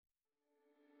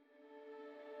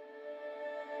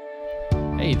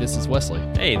Hey, this is Wesley,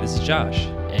 Hey, this is Josh.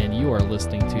 and you are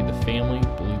listening to the Family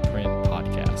Blueprint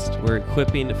Podcast. We're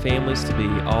equipping families to be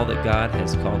all that God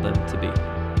has called them to be.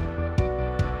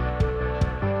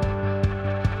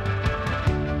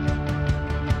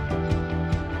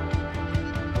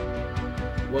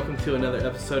 Welcome to another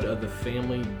episode of the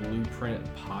Family Blueprint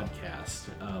Podcast.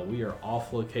 We are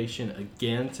off location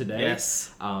again today.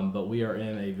 Yes. But we are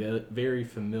in a very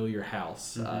familiar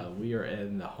house. We are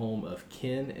in the home of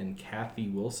Ken and Kathy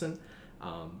Wilson.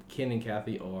 Ken and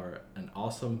Kathy are an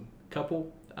awesome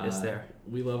couple. Yes, they are.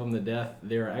 We love them to death.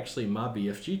 They're actually my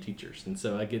BFG teachers, and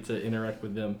so I get to interact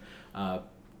with them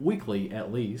weekly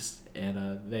at least,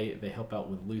 and they help out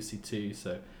with Lucy too,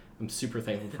 so I'm super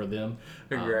thankful for them.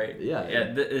 They're great.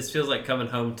 Yeah. This feels like coming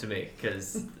home to me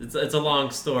because it's a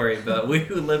long story, but we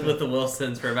lived with the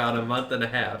Wilsons for about a month and a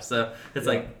half, so it's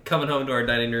like coming home to our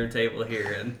dining room table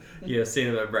here and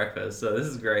seeing them at breakfast. So this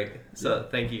is great. So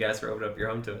thank you guys for opening up your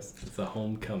home to us. It's a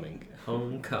homecoming.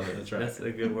 Homecoming. That's right. That's a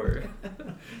good word.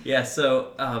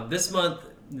 So this month,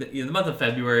 the month of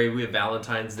February, we have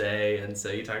Valentine's Day, and so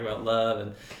you talk about love,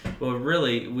 and well,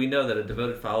 really, we know that a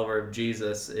devoted follower of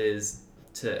Jesus is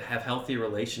to have healthy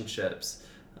relationships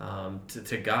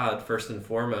to God first and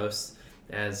foremost,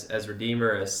 as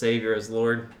Redeemer, as Savior, as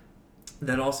Lord.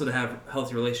 Then also to have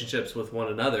healthy relationships with one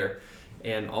another,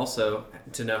 and also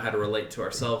to know how to relate to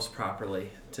ourselves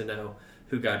properly, to know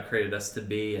who God created us to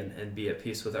be and be at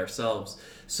peace with ourselves.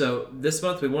 So this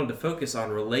month we wanted to focus on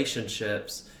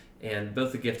relationships and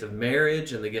both the gift of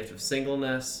marriage and the gift of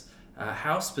singleness.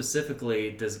 How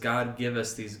specifically does God give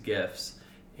us these gifts?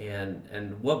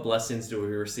 And what blessings do we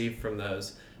receive from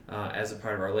those as a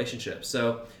part of our relationship?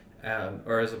 So,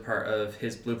 or as a part of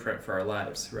His blueprint for our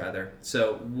lives, rather.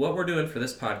 So what we're doing for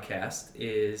this podcast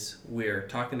is we're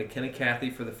talking to Ken and Kathy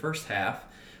for the first half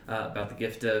about the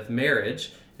gift of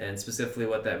marriage and specifically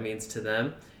what that means to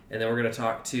them. And then we're going to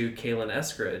talk to Kaylin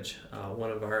Eskridge,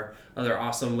 one of our other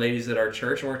awesome ladies at our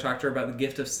church, and we're going to talk to her about the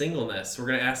gift of singleness. We're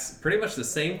going to ask pretty much the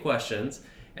same questions,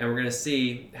 and we're going to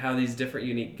see how these different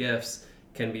unique gifts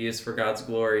can be used for God's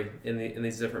glory in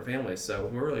these different families. So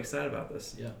we're really excited about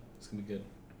this. Yeah, it's going to be good.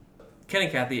 Ken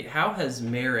and Kathy, how has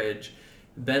marriage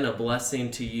been a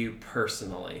blessing to you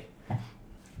personally?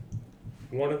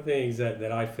 One of the things that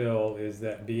I feel is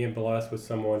that being blessed with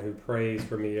someone who prays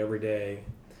for me every day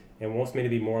and wants me to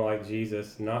be more like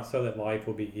Jesus, not so that life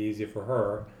will be easier for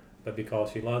her, but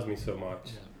because she loves me so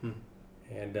much. Yeah.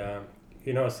 And,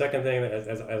 a second thing that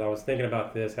as I was thinking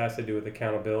about this has to do with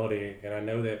accountability. And I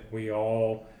know that we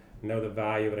all know the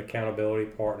value of an accountability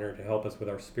partner to help us with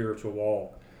our spiritual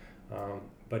walk.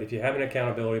 But if you have an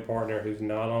accountability partner who's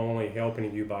not only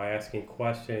helping you by asking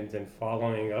questions and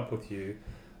following up with you,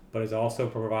 but is also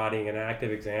providing an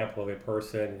active example of a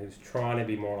person who's trying to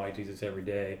be more like Jesus every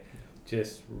day,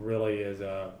 just really is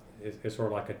sort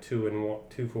of like a two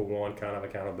for one kind of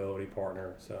accountability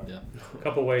partner. So a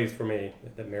couple ways for me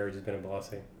that marriage has been a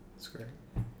blessing. That's great.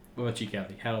 What about you,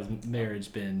 Kathy? How has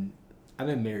marriage been? I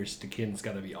know marriage to Ken's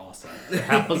got to be awesome.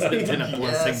 How has it been a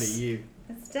blessing to you?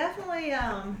 It's definitely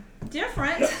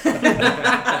different.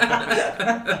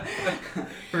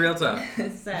 Real talk.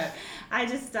 So I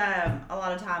just, a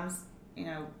lot of times,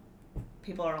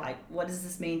 people are like, what does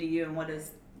this mean to you? And what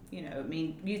does,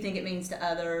 you think it means to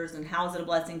others? And how is it a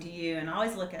blessing to you? And I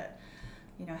always look at,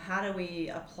 how do we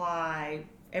apply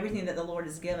everything that the Lord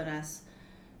has given us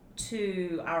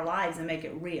to our lives and make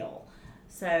it real?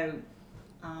 So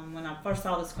when I first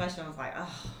saw this question, I was like,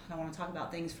 oh, I don't want to talk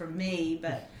about things for me.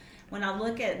 But when I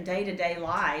look at day-to-day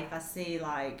life, I see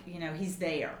He's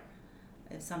there.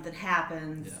 If something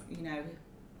happens,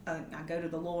 I go to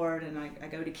the Lord and I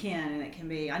go to Ken, and it can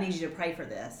be, I need you to pray for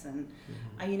this. And,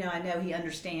 I know He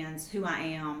understands who I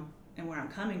am and where I'm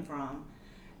coming from,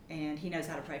 and He knows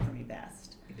how to pray for me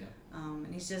best. Yeah.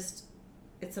 And He's just,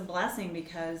 it's a blessing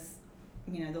because,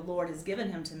 the Lord has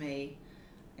given Him to me,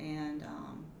 and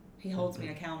He holds me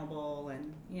accountable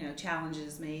and,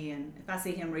 challenges me. And if I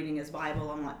see Him reading His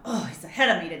Bible, I'm like, oh, He's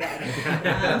ahead of me today.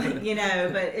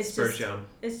 But it's Spurs just, you on.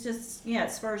 it's just,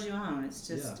 it spurs you on. It's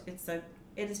just,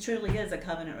 it truly is a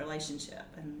covenant relationship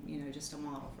and, just a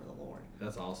model for the Lord.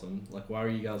 That's awesome. Like, while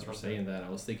you guys were saying that, I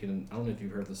was thinking, I don't know if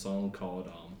you've heard the song called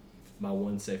My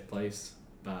One Safe Place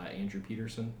by Andrew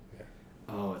Peterson. Yeah.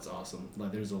 Oh, it's awesome.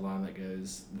 Like, there's a line that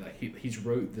goes, that he's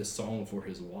wrote this song for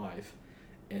his wife,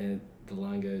 and the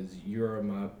line goes, you are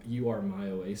my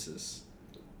oasis,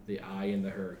 the eye in the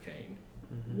hurricane.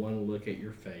 Mm-hmm. One look at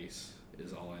your face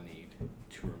is all I need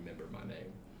to remember my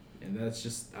name. And that's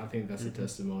just, I think that's a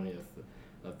testimony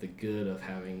of the good of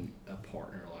having a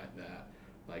partner like that,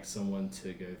 like someone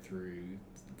to go through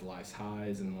life's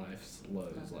highs and life's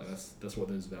lows. Like that's what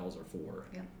those vows are for.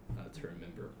 Yeah. To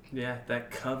remember. Yeah,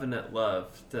 that covenant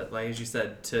love, that, like as you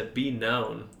said, to be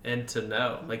known and to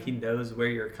know, like he knows where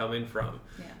you're coming from.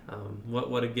 Yeah.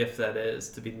 What a gift that is,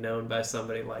 to be known by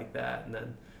somebody like that, and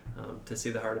then to see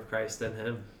the heart of Christ in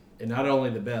him. And not only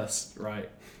the best, right,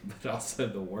 but also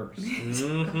the worst.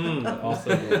 Mm-hmm. But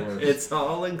also the worst. It's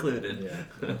all included. Yeah,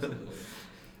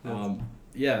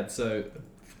 absolutely. So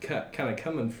kind of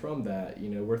coming from that,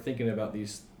 we're thinking about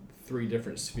these 3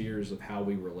 different spheres of how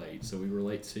we relate. So we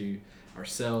relate to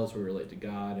ourselves, we relate to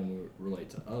God, and we relate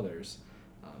to others.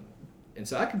 And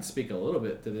so I can speak a little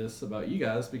bit to this about you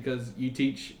guys because you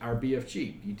teach our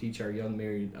BFG. You teach our young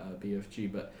married BFG.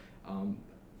 But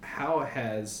how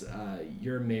has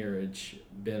your marriage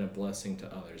been a blessing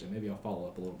to others? And maybe I'll follow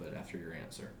up a little bit after your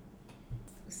answer.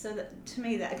 So to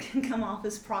me, that can come off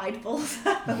as prideful.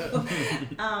 But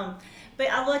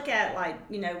I look at, like,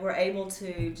 we're able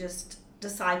to just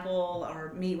disciple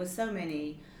or meet with so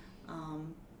many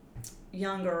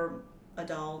younger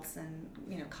adults and,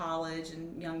 college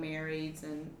and young marrieds.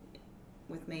 And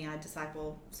with me, I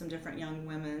disciple some different young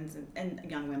women and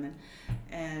young women.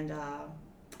 And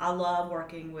I love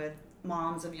working with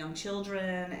moms of young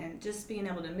children and just being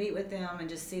able to meet with them and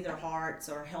just see their hearts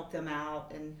or help them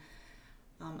out. And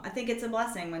I think it's a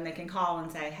blessing when they can call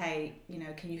and say, hey,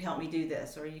 can you help me do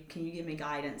this? Or can you give me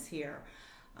guidance here?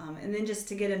 And then just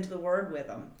to get into the Word with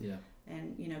them. Yeah.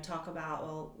 And, talk about,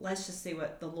 well, let's just see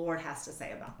what the Lord has to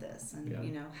say about this.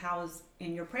 And, how is,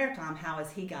 in your prayer time, how is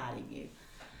He guiding you?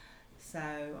 So,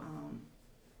 I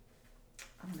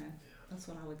don't know. That's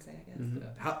what I would say, I guess.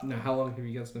 Mm-hmm. How long have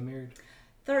you guys been married?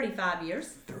 35 years.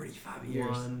 35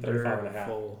 years. 35 and a half.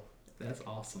 Wonderful. That's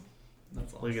awesome.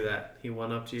 That's awesome. Look at that. He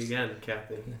one-upped you again,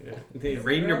 Kathy. Yeah.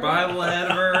 Reading your Bible ahead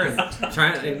of her and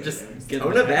trying to just get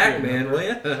on it back, man, will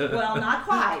you? Well, not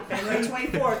quite. February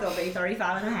 24th will be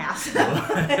 35 and a half.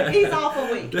 So he's off a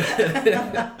week.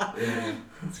 Yeah.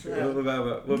 What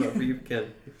about for you,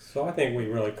 Ken? So I think we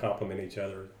really complement each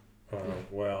other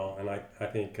well, and I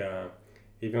think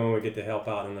even when we get to help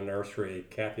out in the nursery,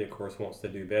 Kathy, of course, wants to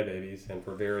do bed babies, and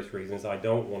for various reasons, I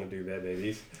don't want to do bed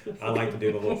babies. I like to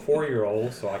do the little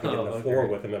 4-year-olds so I can get on the floor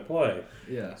with them and play.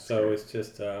 Yeah. So it's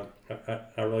just, I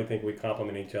really think we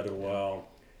complement each other well,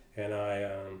 and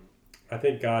I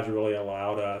think God's really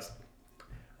allowed us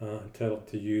to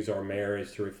use our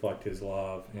marriage to reflect His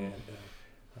love. And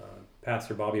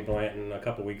Pastor Bobby Blanton a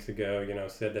couple weeks ago,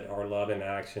 said that our love in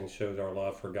action shows our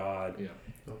love for God. Yeah.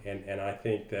 And I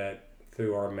think that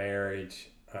through our marriage,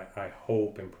 I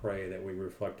hope and pray that we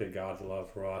reflected God's love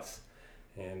for us.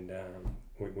 And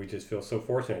we just feel so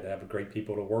fortunate to have great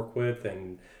people to work with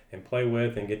and play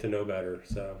with and get to know better.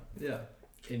 So yeah.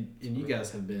 And you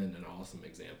guys have been an awesome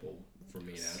example for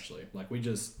me and Ashley. Like, we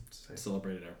just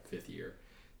celebrated our 5th year.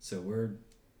 So we're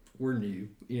new,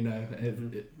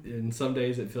 and some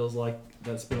days it feels like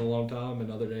that's been a long time, and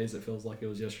other days it feels like it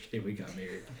was yesterday we got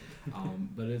married.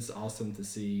 But it's awesome to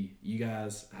see you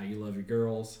guys, how you love your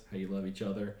girls, how you love each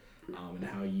other, and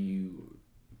how you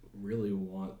really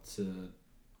want to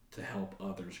help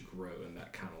others grow in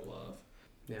that kind of love.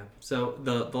 Yeah. So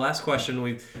the last question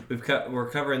we're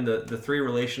covering the 3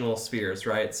 relational spheres,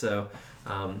 right? So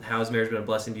how has marriage been a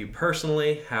blessing to you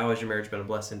personally? How has your marriage been a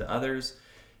blessing to others?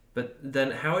 But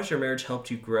then how has your marriage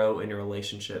helped you grow in your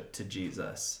relationship to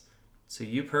Jesus? So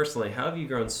you personally, how have you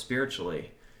grown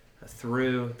spiritually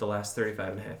through the last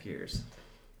 35 and a half years?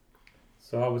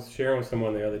 So I was sharing with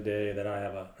someone the other day that I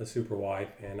have a super wife,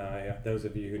 and those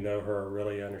of you who know her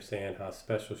really understand how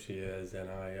special she is, and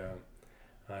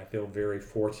I feel very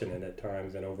fortunate at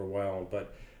times and overwhelmed.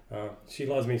 But she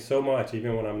loves me so much,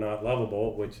 even when I'm not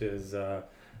lovable, which is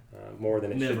more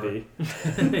than it should be.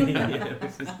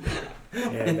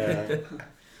 And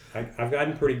I've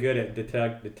gotten pretty good at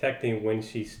detecting when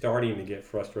she's starting to get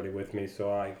frustrated with me. So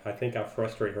I think I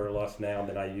frustrate her less now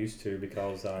than I used to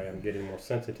because I am getting more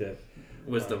sensitive.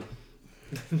 Wisdom.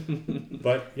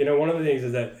 But one of the things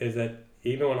is that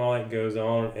even when all that goes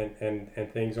on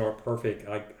and things aren't perfect,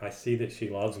 I see that she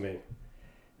loves me,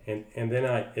 and then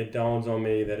it dawns on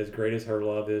me that as great as her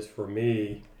love is for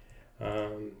me,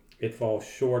 it falls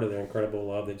short of the incredible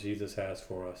love that Jesus has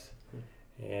for us.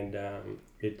 And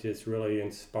it just really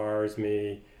inspires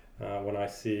me when I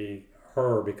see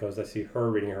her, because I see her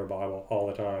reading her Bible all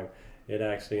the time. It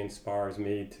actually inspires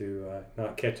me to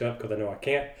not catch up, because I know I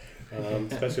can't,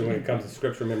 especially when it comes to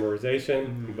scripture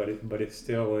memorization. But it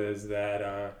still is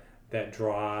that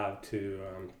drive to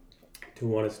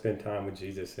want to spend time with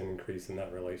Jesus and increase in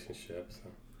that relationship. So,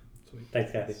 Sweet.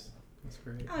 Thanks, Kathy. That's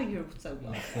great. Oh, you're so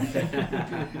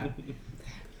welcome.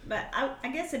 But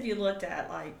I guess if you looked at,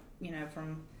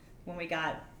 from when we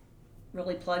got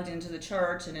really plugged into the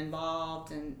church and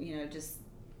involved, and just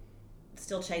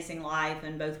still chasing life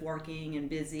and both working and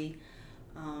busy.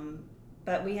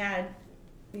 But we had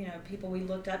people we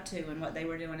looked up to and what they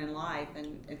were doing in life,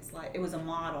 and it's like it was a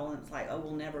model, and it's like, oh,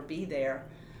 we'll never be there.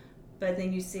 But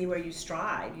then you see where you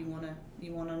strive. You want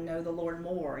to know the Lord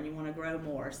more, and you want to grow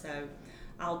more. So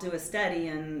I'll do a study,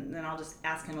 and then I'll just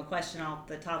ask him a question off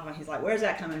the top of it. He's like, where's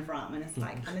that coming from? And it's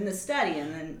like, I'm in the study.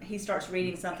 And then he starts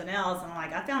reading something else. And I'm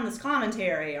like, I found this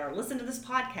commentary or listen to this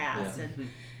podcast.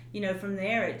 Yeah. And, from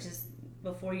there, it just,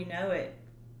 before you know it,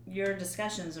 your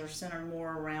discussions are centered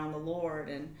more around the Lord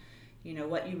and,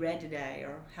 what you read today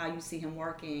or how you see him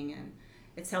working. And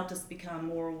it's helped us become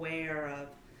more aware of,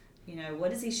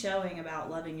 what is he showing about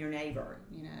loving your neighbor?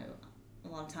 A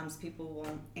lot of times people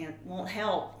won't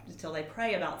help until they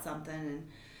pray about something,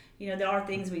 and there are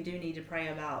things we do need to pray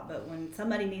about. But when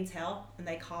somebody needs help and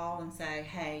they call and say,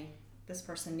 "Hey, this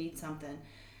person needs something,"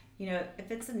 if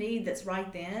it's a need that's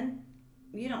right then,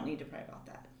 you don't need to pray about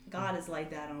that. God has laid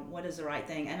that on what is the right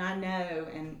thing, and I know,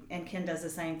 and Ken does the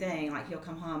same thing. Like he'll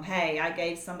come home, "Hey, I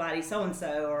gave somebody so and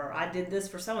so," or "I did this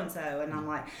for so and so," and I'm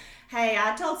like, "Hey,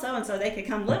 I told so and so they could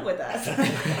come live with us."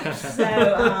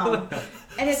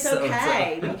 And it's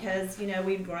okay because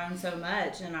we've grown so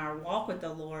much in our walk with the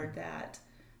Lord that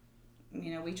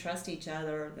we trust each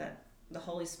other. That the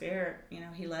Holy Spirit,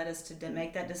 He led us to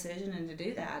make that decision and to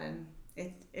do that, and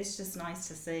it's just nice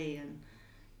to see and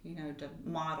to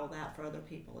model that for other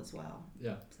people as well.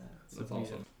 Yeah, so that's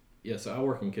awesome. Yeah, so I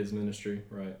work in kids ministry,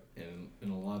 right, and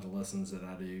in a lot of the lessons that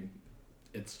I do,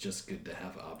 it's just good to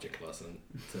have an object lesson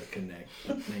to connect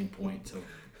main point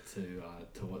to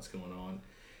what's going on.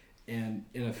 And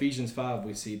in Ephesians 5,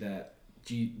 we see that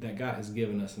God has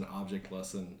given us an object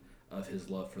lesson of His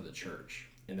love for the church,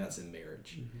 and that's in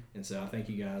marriage. Mm-hmm. And so I thank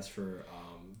you guys for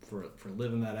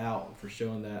living that out, for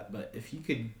showing that. But if you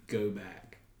could go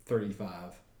back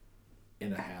 35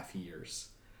 and a half years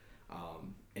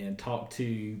and talk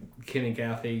to Ken and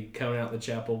Kathy coming out the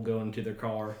chapel, going to their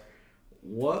car,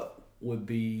 what would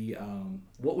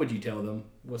you tell them?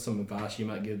 What's some advice you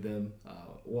might give them?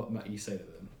 What might you say to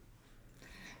them?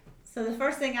 So the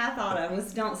first thing I thought of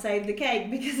was don't save the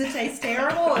cake because it tastes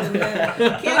terrible. And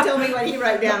then Ken told me what he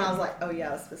wrote down. I was like, oh yeah,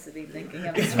 I was supposed to be thinking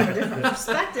of this from a different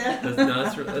perspective.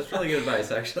 That's really good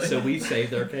advice, actually. So we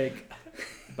saved our cake,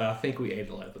 but I think we ate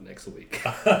it like the next week.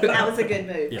 That was a good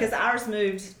move because ours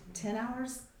moved 10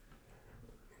 hours.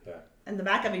 In the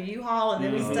back of a U-Haul, and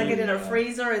then we stuck it in a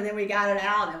freezer, and then we got it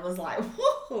out, and it was like,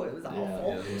 whoa, it was awful.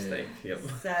 Yeah, it was a mistake. Yep.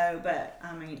 So, but,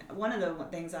 I mean, one of the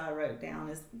things I wrote down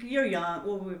is, you're young,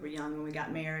 well, we were young when we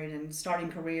got married and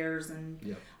starting careers,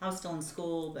 and I was still in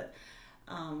school, but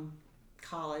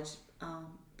college,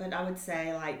 but I would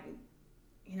say, like,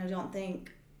 don't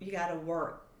think you got to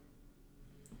work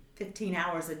 15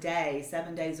 hours a day,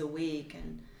 7 days a week,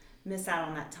 and miss out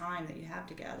on that time that you have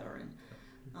together, and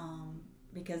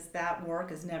because that work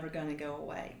is never going to go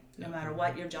away. No matter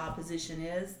what your job position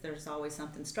is, there's always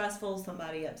something stressful,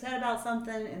 somebody upset about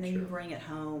something, and then you bring it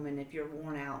home, and if you're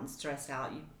worn out and stressed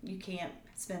out, you can't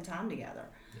spend time together.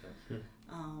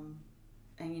 And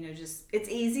just, it's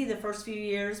easy the first few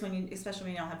years, especially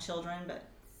when you don't have children, but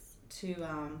to,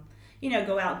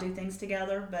 go out and do things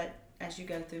together, but as you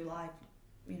go through life,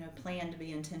 plan to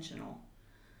be intentional.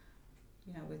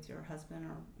 With your husband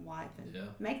or wife, and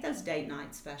make those date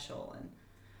nights special.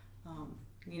 And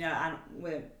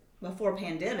before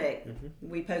pandemic,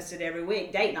 we posted every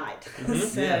week date night.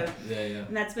 So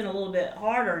and that's been a little bit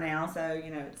harder now. So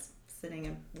it's sitting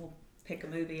and we'll pick a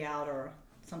movie out or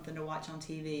something to watch on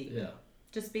TV. Yeah,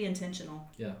 just be intentional.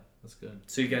 Yeah, that's good.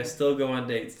 So you guys still go on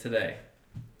dates today?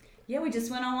 Yeah, we just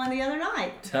went on one the other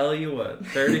night. Tell you what,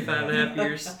 35 and a half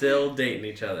years still dating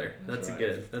each other. That's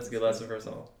right. That's a good lesson for us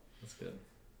all. That's good.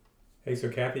 Hey, so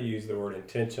Kathy used the word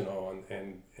intentional,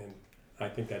 and I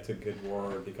think that's a good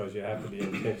word because you have to be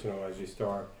intentional as you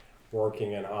start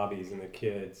working in hobbies and the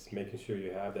kids, making sure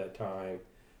you have that time.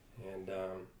 And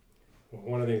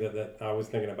one of the things that I was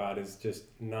thinking about is just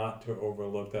not to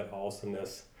overlook that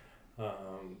awesomeness,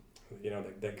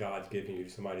 that God's giving you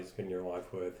somebody to spend your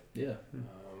life with. Yeah.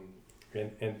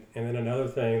 And then another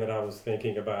thing that I was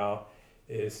thinking about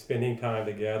is spending time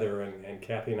together, and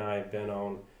Kathy and I have been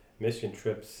on mission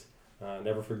trips.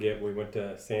 Never forget, we went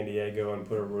to San Diego and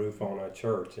put a roof on a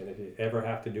church. And if you ever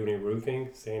have to do any roofing,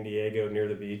 San Diego near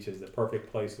the beach is the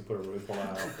perfect place to put a roof on a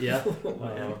house. Yeah.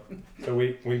 So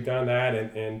we've done that,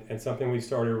 and something we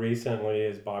started recently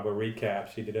is Bible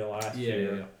recap. She did it last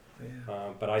year.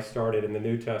 Yeah. But I started in the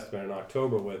New Testament in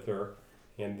October with her,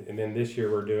 and then this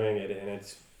year we're doing it, and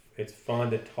it's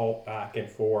fun to talk back and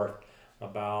forth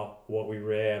about what we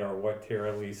read or what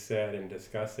Tara Lee said and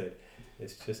discuss it.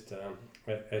 It's just,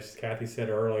 as Kathy said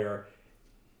earlier,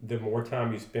 the more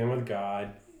time you spend with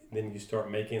God, then you start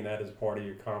making that as part of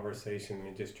your conversation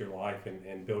and just your life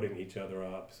and building each other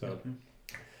up. So,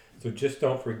 so just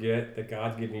don't forget that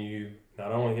God's giving you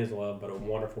not only His love, but a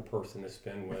wonderful person to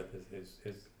spend with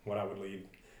is what I would leave,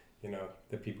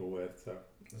 the people with. So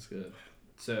that's good.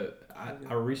 So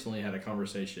I recently had a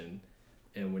conversation,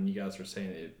 and when you guys were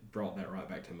saying it brought that right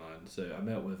back to mind. So I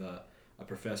met with a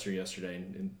professor yesterday,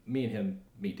 and me and him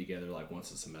meet together like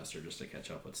once a semester just to catch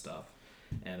up with stuff.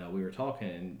 And we were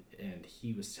talking, and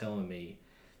he was telling me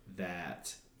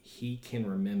that he can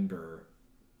remember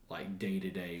like day to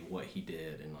day what he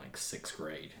did in like 6th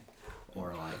grade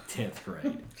or like 10th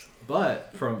grade.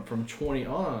 But from 20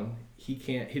 on, he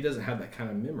doesn't have that kind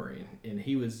of memory. And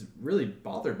he was really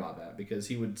bothered by that because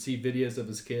he would see videos of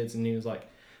his kids and he was like,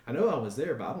 I know I was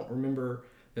there, but I don't remember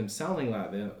them sounding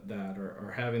like that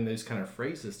or having those kind of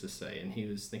phrases to say. And he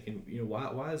was thinking,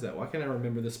 why is that? Why can't I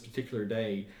remember this particular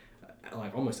day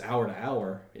like almost hour to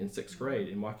hour in 6th grade?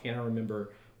 And why can't I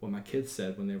remember what my kids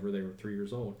said whenever they were 3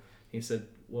 years old? He said,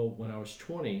 well, when I was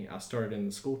 20, I started in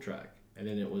the school track. And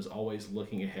then it was always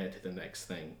looking ahead to the next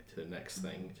thing, to the next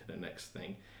thing, to the next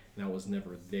thing. And I was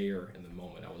never there in the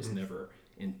moment. I was never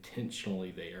intentionally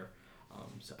there.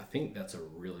 So I think that's a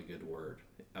really good word.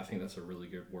 I think that's a really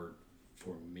good word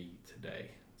for me today.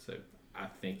 So I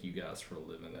thank you guys for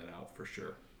living that out for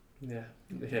sure. Yeah.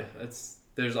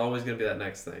 There's always going to be that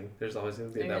next thing. There's always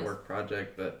going to be that work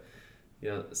project. But,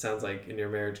 it sounds like in your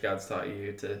marriage, God's taught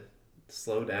you to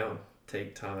slow down,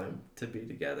 take time to be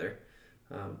together,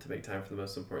 to make time for the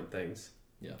most important things.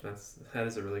 Yeah. That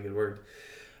is a really good word.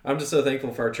 I'm just so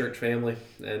thankful for our church family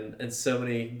and so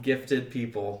many gifted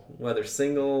people, whether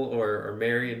single or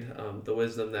married, the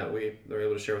wisdom that we are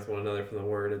able to share with one another from the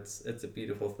Word. It's a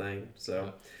beautiful thing.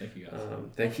 So thank you guys.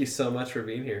 Thank you so much for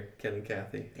being here, Ken and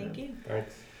Kathy. Thank you.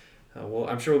 thanks. Well,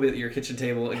 I'm sure we'll be at your kitchen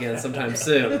table again sometime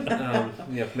soon.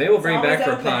 Maybe we'll bring you back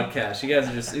for a podcast. You guys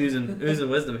are just oozing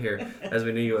wisdom here, as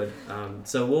we knew you would.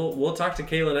 So we'll talk to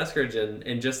Kaylin Eskridge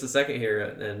in just a second here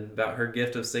and about her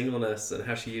gift of singleness and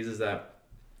how she uses that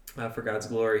for God's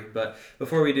glory. But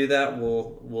before we do that,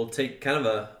 we'll take kind of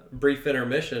a brief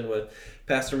intermission with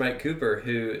Pastor Mike Cooper,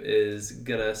 who is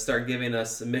gonna start giving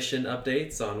us mission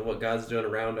updates on what God's doing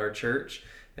around our church,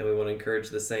 and we want to encourage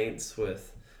the saints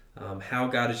with how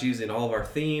God is using all of our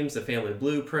themes, the family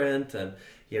blueprint, and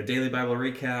daily Bible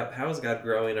recap. How is God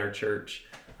growing our church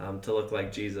to look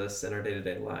like Jesus in our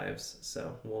day-to-day lives?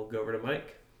 So we'll go over to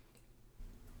Mike.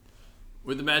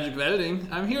 With the magic of editing,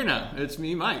 I'm here now. It's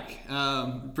me, Mike,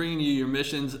 bringing you your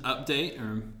missions update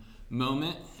or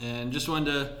moment. And just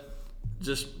wanted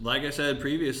to, like I said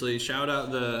previously, shout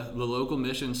out the local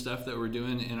mission stuff that we're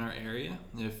doing in our area.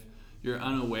 If you're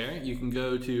unaware, you can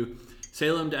go to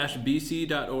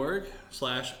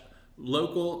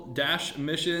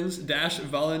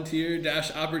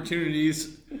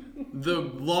salem-bc.org/local-missions-volunteer-opportunities. The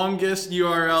longest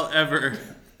URL ever.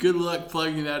 Good luck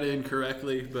plugging that in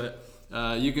correctly, but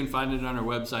you can find it on our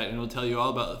website, and it'll tell you all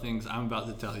about the things I'm about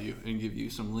to tell you and give you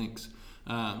some links.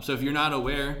 So if you're not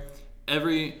aware, I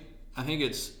think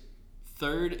it's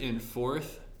 3rd and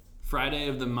 4th Friday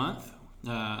of the month,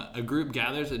 a group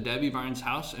gathers at Debbie Barnes'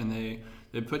 house, and they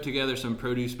put together some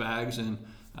produce bags, and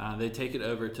they take it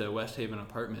over to West Haven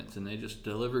Apartments, and they just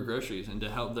deliver groceries and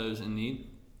to help those in need.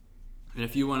 And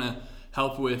if you want to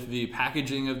help with the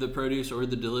packaging of the produce or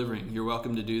the delivering, you're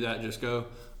welcome to do that. Just go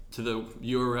to the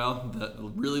URL, the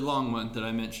really long one that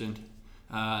I mentioned,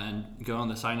 and go on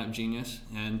the Sign Up Genius.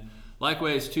 And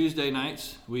likewise, Tuesday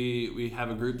nights, we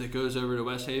have a group that goes over to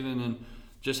West Haven and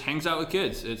just hangs out with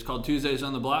kids. It's called Tuesdays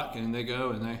on the Block, and they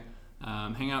go and they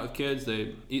hang out with kids.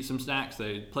 They eat some snacks,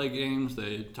 they play games,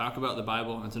 they talk about the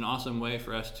Bible. It's an awesome way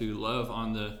for us to love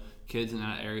on the kids in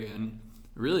that area. And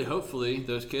really, hopefully,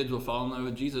 those kids will fall in love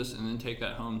with Jesus and then take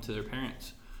that home to their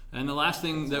parents. And the last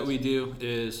thing that we do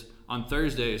is on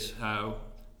Thursdays,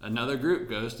 another group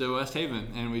goes to West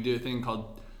Haven, and we do a thing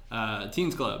called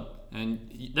Teens Club.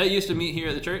 And that used to meet here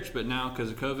at the church, but now because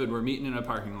of COVID, we're meeting in a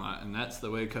parking lot, and that's the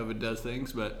way COVID does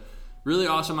things. But really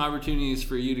awesome opportunities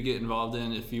for you to get involved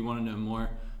in if you want to know more.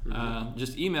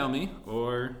 Just email me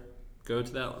or go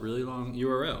to that really long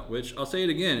URL, which I'll say it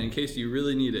again in case you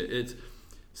really need it. It's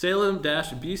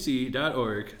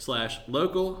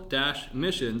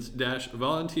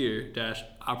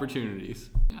salem-bc.org/local-missions-volunteer-opportunities.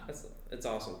 That's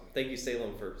awesome. Thank you,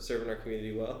 Salem, for serving our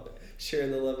community well,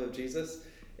 sharing the love of Jesus.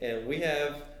 And we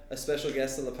have a special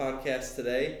guest on the podcast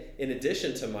today, in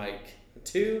addition to Mike.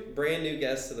 2 brand new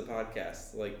guests to the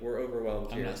podcast. Like, we're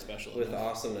overwhelmed I'm here not special with enough.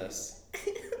 awesomeness.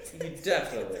 You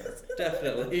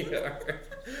definitely are.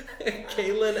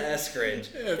 Kaylin Eskridge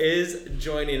is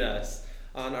joining us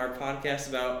on our podcast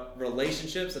about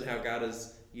relationships and how God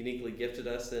has uniquely gifted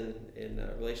us in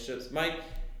relationships. Mike,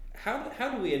 how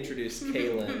do we introduce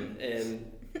Kaylin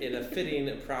in a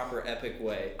fitting, proper, epic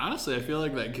way? Honestly, I feel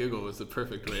like that giggle was the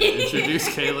perfect way to introduce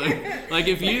Kaylin. Like,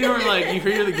 if you were like, you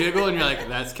hear the giggle and you're like,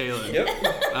 that's Kaylin.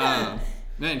 Yep.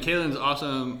 Man, Kaylin's an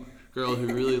awesome girl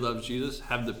who really loves Jesus.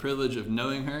 Have the privilege of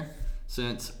knowing her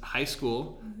since high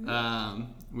school.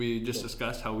 We just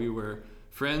discussed how we were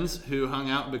friends who hung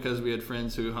out because we had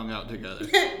friends who hung out together.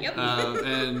 Yep.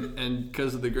 And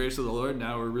because of the grace of the Lord,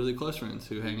 now we're really close friends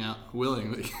who hang out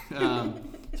willingly.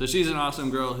 So she's an awesome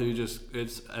girl who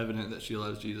it's evident that she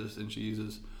loves Jesus, and she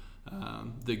uses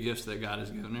the gifts that God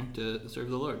has given her to serve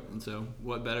the Lord. And so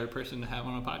what better person to have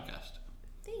on a podcast?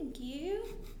 Thank you.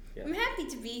 Yeah. I'm happy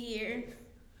to be here.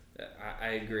 I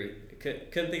agree.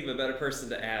 Couldn't think of a better person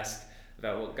to ask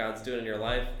about what God's doing in your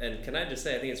life. And can I just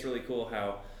say, I think it's really cool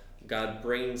how God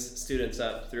brings students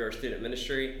up through our student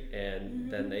ministry, and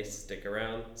then they stick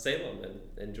around Salem and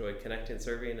enjoy connecting,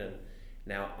 serving, and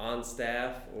now on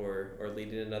staff or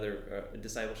leading in other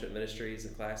discipleship ministries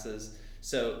and classes.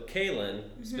 So Kaylin,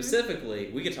 specifically,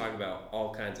 we could talk about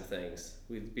all kinds of things.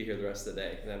 We'd be here the rest of the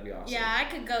day, and that'd be awesome. Yeah, I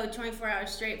could go 24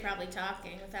 hours straight probably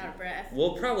talking without a breath.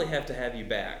 We'll probably have to have you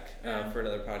back for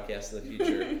another podcast in the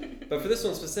future. But for this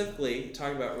one specifically,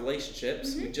 talking about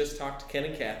relationships, we just talked to Ken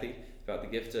and Kathy about the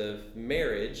gift of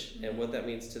marriage and what that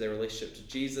means to their relationship to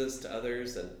Jesus, to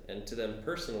others, and to them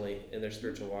personally in their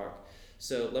spiritual walk.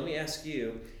 So let me ask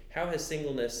you, how has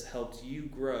singleness helped you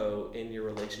grow in your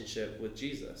relationship with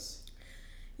Jesus?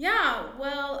 Yeah,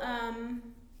 well,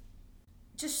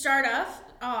 to start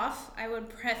off, I would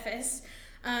preface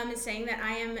in saying that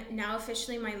I am now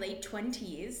officially in my late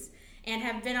 20s and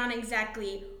have been on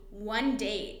exactly one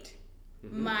date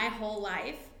my whole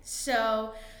life.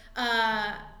 So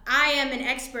I am an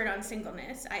expert on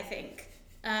singleness, I think.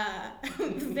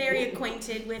 Very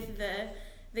acquainted with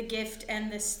the gift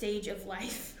and the stage of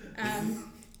life.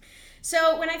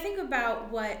 So when I think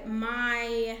about what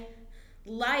my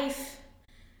life,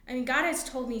 I mean, God has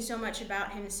told me so much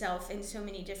about himself in so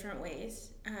many different ways.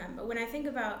 But when I think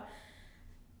about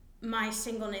my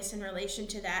singleness in relation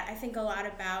to that, I think a lot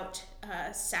about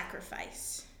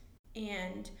sacrifice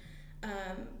and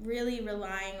really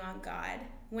relying on God.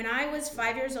 When I was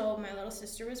 5 years old, my little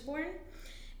sister was born.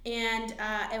 And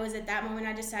it was at that moment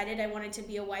I decided I wanted to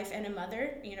be a wife and a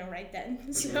mother, right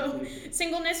then. So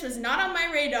singleness was not on my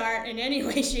radar in any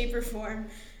way, shape, or form.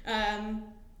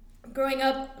 Growing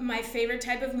up, my favorite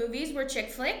type of movies were chick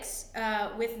flicks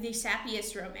with the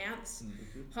sappiest romance.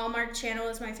 Hallmark Channel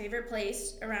is my favorite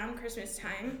place around Christmas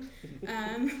time.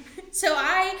 So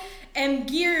I am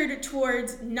geared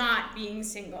towards not being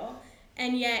single.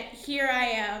 And yet here I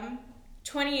am,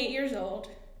 28 years old,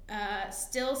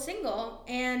 still single,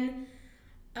 and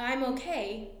I'm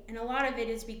okay. And a lot of it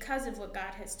is because of what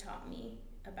God has taught me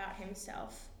about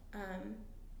himself.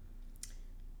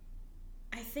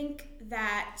 I think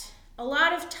that a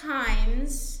lot of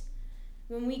times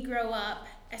when we grow up,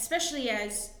 especially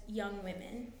as young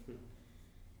women,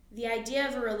 the idea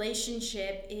of a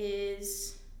relationship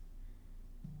is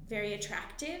very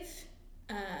attractive.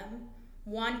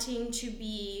 Wanting to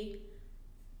be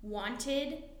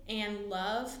wanted and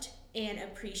loved and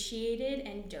appreciated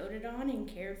and doted on and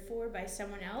cared for by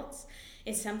someone else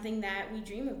is something that we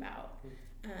dream about.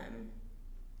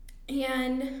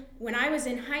 And when I was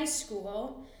in high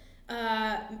school,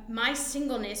 my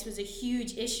singleness was a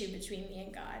huge issue between me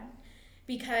and God,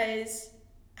 because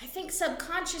I think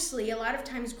subconsciously, a lot of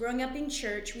times growing up in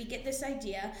church, we get this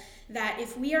idea that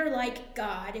if we are like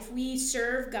God, if we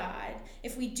serve God,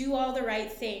 if we do all the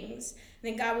right things,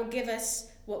 then God will give us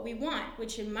what we want,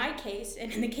 which in my case,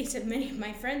 and in the case of many of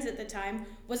my friends at the time,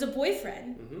 was a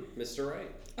boyfriend. Mr.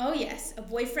 Right. Oh yes, a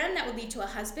boyfriend that would lead to a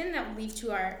husband, that would lead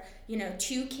to our,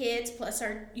 2 kids plus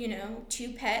our,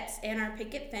 2 pets and our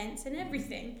picket fence and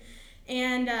everything.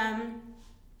 And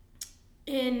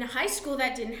in high school,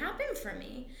 that didn't happen for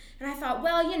me. And I thought,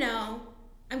 well,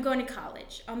 I'm going to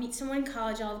college. I'll meet someone in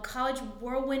college. I'll have a college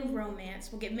whirlwind romance.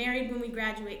 We'll get married when we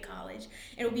graduate college.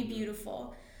 It'll be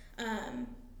beautiful.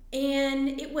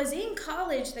 And it was in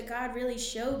college that God really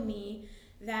showed me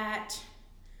that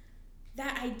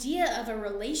idea of a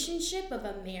relationship, of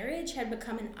a marriage, had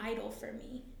become an idol for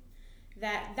me.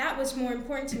 That was more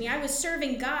important to me. I was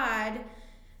serving God,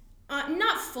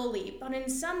 not fully, but in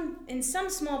some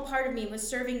small part of me was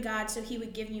serving God so he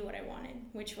would give me what I wanted,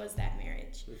 which was that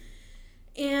marriage.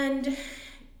 And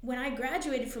when I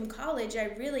graduated from college, I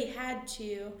really had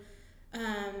to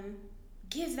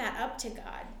give that up to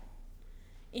God.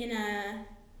 in a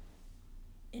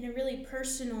really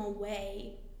personal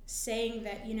way, saying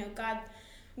that, God,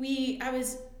 I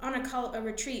was on a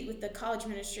retreat with the college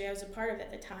ministry I was a part of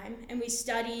at the time, and we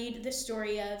studied the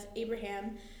story of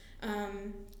Abraham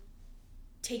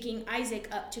taking Isaac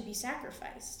up to be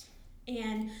sacrificed.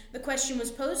 And the question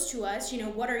was posed to us,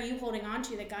 what are you holding on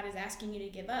to that God is asking you to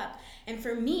give up? And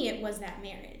for me, it was that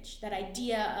marriage, that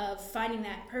idea of finding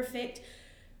that perfect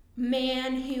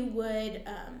man who would,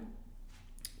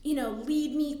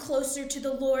 lead me closer to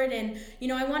the Lord. And,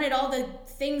 I wanted all the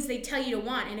things they tell you to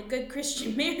want in a good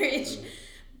Christian marriage.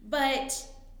 But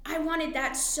I wanted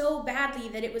that so badly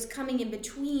that it was coming in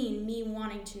between me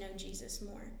wanting to know Jesus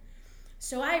more.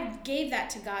 So I gave that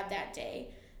to God that day.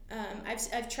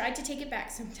 I've tried to take it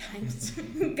back sometimes.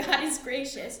 God is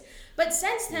gracious. But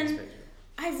since then,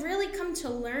 I've really come to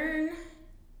learn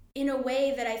in a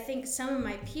way that I think some of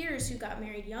my peers who got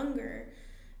married younger,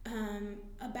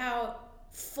 about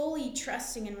fully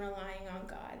trusting and relying on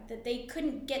God, that they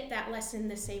couldn't get that lesson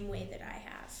the same way that I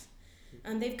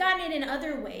have. They've gotten it in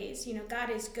other ways. God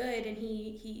is good, and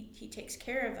he takes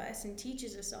care of us and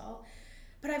teaches us all.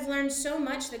 But I've learned so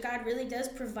much that God really does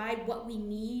provide what we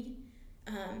need.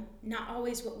 Not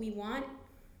always what we want,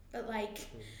 but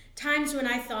times when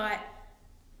I thought,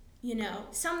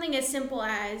 something as simple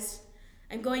as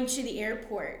I'm going to the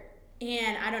airport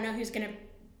and I don't know who's going to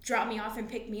drop me off and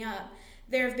pick me up.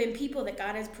 There have been people that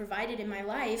God has provided in my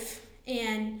life,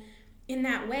 and in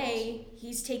that way,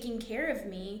 He's taking care of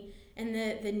me and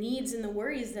the needs and the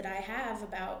worries that I have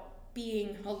about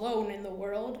being alone in the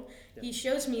world. Yep. He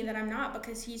shows me that I'm not,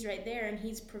 because He's right there, and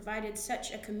He's provided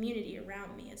such a community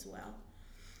around me as well.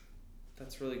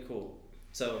 That's really cool.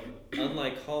 So,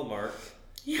 unlike Hallmark,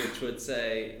 which would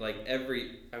say,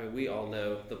 we all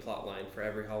know the plot line for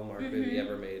every Hallmark movie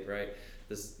ever made, right?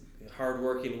 This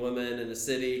hardworking woman in the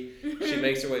city, she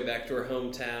makes her way back to her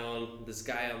hometown, this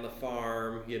guy on the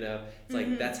farm,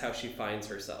 it's that's how she finds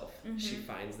herself. She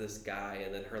finds this guy,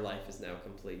 and then her life is now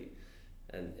complete.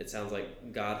 And it sounds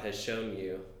like God has shown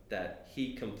you that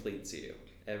He completes you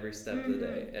every step of the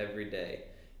day, every day.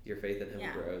 Your faith in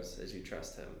Him grows as you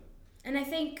trust Him. And I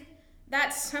think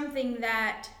that's something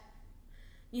that,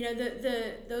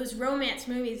 those romance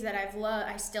movies that I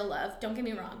still love. Don't get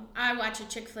me wrong. I watch a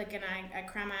chick flick and I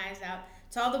cry my eyes out.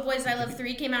 To All the Boys I Love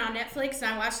 3 came out on Netflix,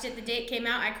 and I watched it the day it came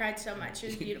out. I cried so much. It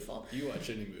was beautiful. You watch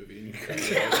any movie and you cry.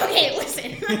 Okay,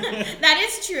 listen. That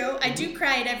is true. I do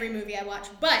cry at every movie I watch.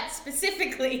 But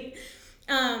specifically,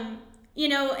 and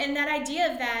that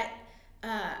idea of that...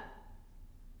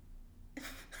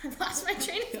 I lost my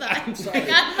train of thought. I'm sorry. I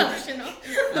got emotional.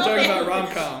 We're talking about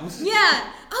rom-coms.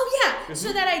 Yeah. Oh, yeah.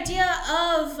 So that idea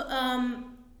of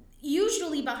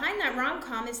usually behind that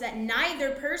rom-com is that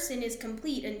neither person is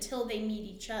complete until they meet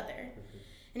each other.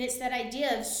 And it's that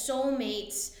idea of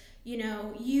soulmates.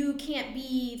 You can't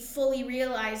be fully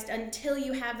realized until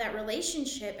you have that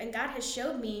relationship. And God has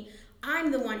showed me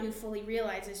I'm the one who fully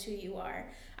realizes who you are.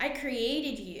 I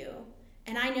created you.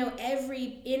 And I know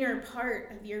every inner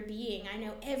part of your being. I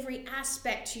know every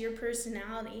aspect to your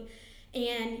personality.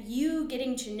 And you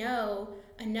getting to know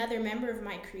another member of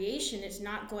my creation is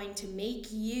not going to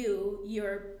make you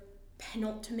your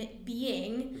penultimate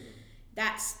being.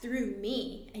 That's through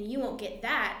me. And you won't get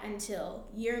that until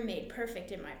you're made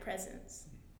perfect in my presence.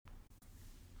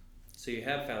 So you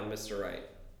have found Mr. Right.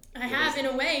 I have, in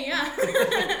a way, yeah.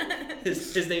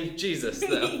 His name's Jesus,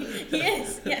 though. He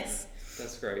is, yes.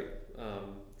 That's great.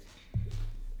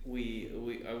 We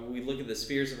look at the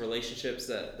spheres of relationships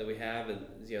that we have, and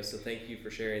so thank you for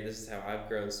sharing. This is how I've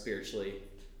grown spiritually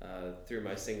through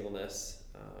my singleness.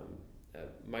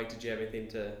 Mike, did you have anything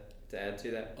to add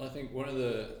to that? Well, I think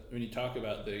when you talk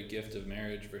about the gift of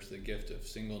marriage versus the gift of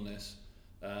singleness,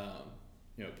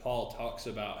 Paul talks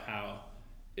about how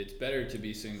it's better to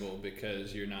be single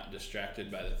because you're not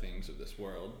distracted by the things of this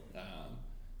world.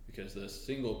 Because the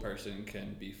single person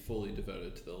can be fully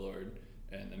devoted to the Lord,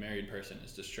 and the married person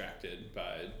is distracted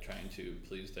by trying to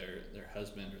please their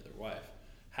husband or their wife.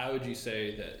 How would you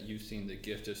say that you've seen the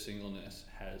gift of singleness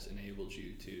has enabled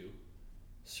you to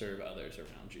serve others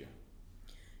around you?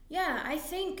 Yeah, I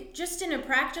think just in a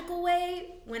practical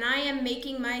way, when I am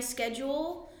making my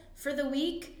schedule for the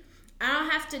week, I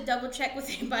don't have to double check with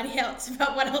anybody else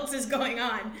about what else is going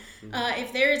on.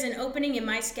 If there is an opening in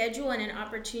my schedule and an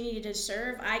opportunity to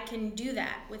serve, I can do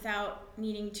that without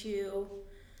needing to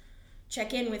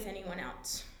check in with anyone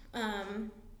else.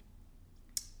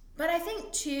 But I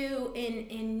think too,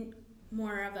 in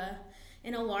more of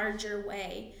in a larger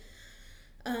way,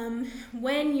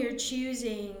 when you're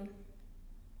choosing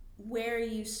where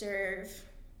you serve,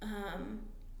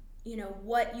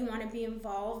 what you want to be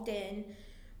involved in,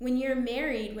 when you're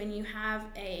married, when you have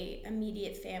a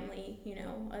immediate family, you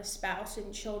know, a spouse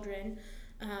and children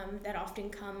that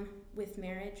often come with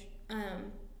marriage,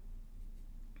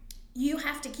 you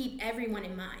have to keep everyone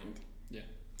in mind. Yeah.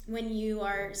 When you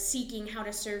are seeking how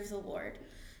to serve the Lord.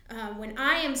 When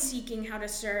I am seeking how to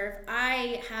serve,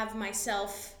 I have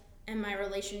myself and my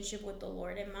relationship with the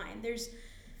Lord in mind. There's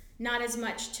not as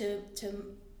much to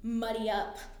muddy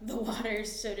up the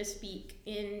waters, so to speak,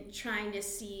 in trying to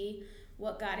see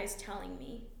what God is telling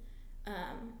me.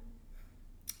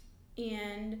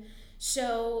 And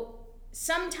so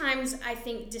sometimes I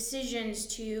think decisions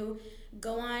to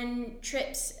go on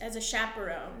trips as a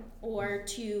chaperone, or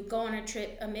to go on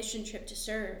a mission trip to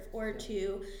serve, or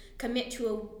to commit to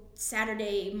a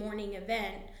Saturday morning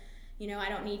event, you know, I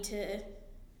don't need to,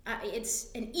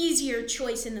 it's an easier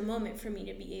choice in the moment for me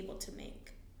to be able to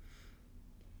make.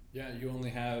 Yeah, you only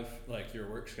have like your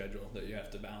work schedule that you have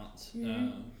to balance.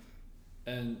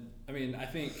 And I mean, I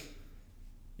think,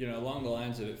 you know, along the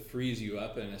lines of it frees you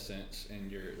up in a sense,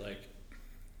 and you're like,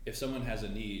 if someone has a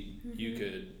need, you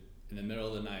could, in the middle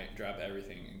of the night, drop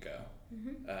everything and go.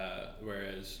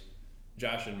 Whereas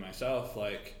Josh and myself,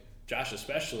 like Josh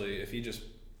especially, if he just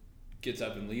gets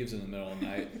up and leaves in the middle of the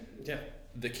night, Yeah.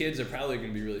 the kids are probably going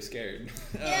to be really scared.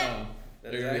 Yeah.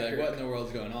 They're going to be like, what in the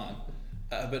world's going on?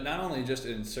 But not only just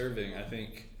in serving, I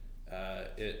think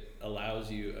it allows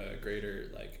you a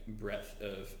greater like breadth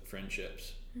of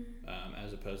friendships,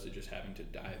 as opposed to just having to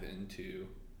dive into,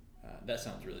 that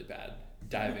sounds really bad,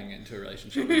 diving into a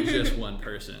relationship with just one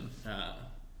person.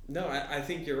 No, I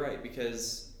think you're right,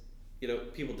 because, you know,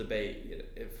 people debate, you know,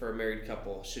 if for a married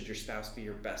couple, should your spouse be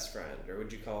your best friend, or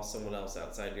would you call someone else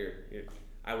outside your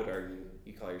I would argue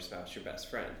you call your spouse your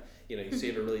best friend. You know, so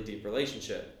you have a really deep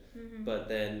relationship, but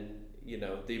then, you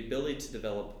know, the ability to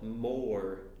develop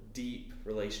more deep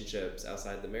relationships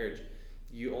outside the marriage,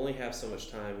 you only have so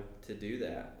much time to do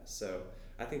that. So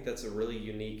I think that's a really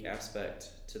unique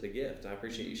aspect to the gift. I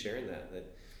appreciate you sharing that.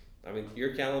 I mean,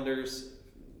 your calendars,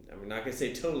 I'm not going to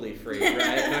say totally free,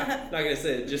 right? I'm not going to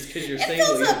say it just because you're single.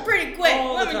 It fills up pretty quick,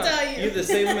 let me tell you. You have the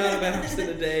same amount of hours in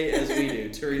a day as we do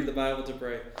to read the Bible, to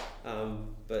pray,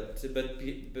 but to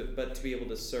be able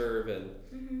to serve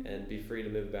and be free to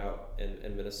move about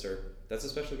and minister, that's a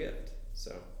special gift.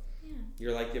 So Yeah.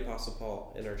 you're like the Apostle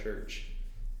Paul in our church,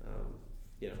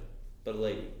 you know, but a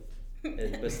lady.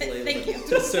 And best lady Thank you.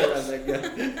 to serve as that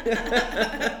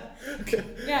guy.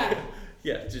 Yeah.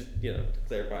 Yeah, just, you know, to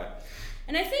clarify.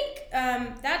 And I think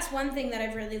that's one thing that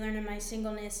I've really learned in my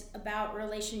singleness about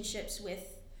relationships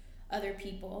with other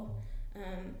people.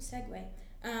 Segue.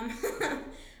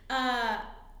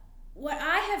 What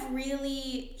I have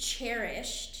really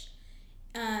cherished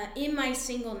in my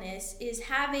singleness is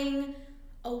having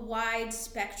a wide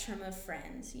spectrum of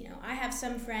friends. You know, I have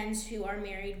some friends who are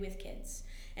married with kids,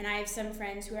 and I have some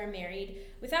friends who are married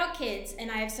without kids,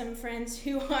 and I have some friends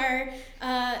who are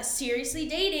seriously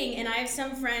dating, and I have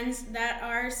some friends that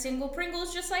are single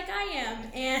Pringles just like I am.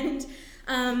 And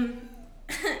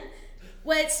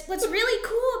what's really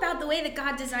cool about the way that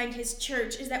God designed his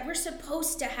church is that we're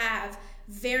supposed to have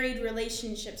varied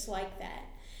relationships like that.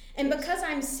 And because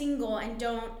I'm single and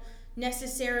don't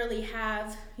necessarily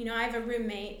have, you know, I have a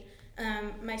roommate,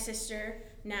 my sister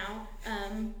now,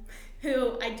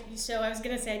 who I was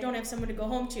gonna say I don't have someone to go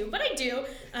home to, but I do.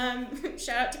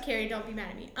 Shout out to Carrie, don't be mad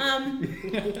at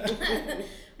me.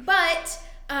 But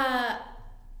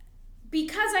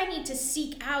because I need to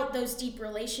seek out those deep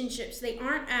relationships, they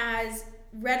aren't as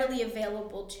readily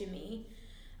available to me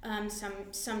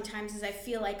sometimes as I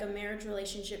feel like a marriage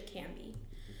relationship can be.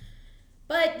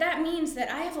 But that means that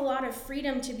I have a lot of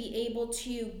freedom to be able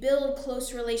to build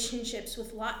close relationships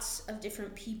with lots of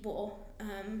different people.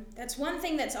 That's one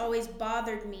thing that's always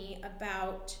bothered me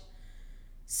about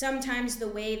sometimes the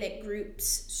way that groups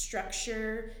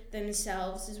structure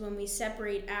themselves is when we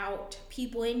separate out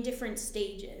people in different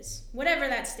stages, whatever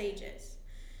that stage is.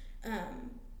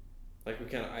 Like we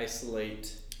kind of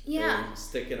isolate, yeah, or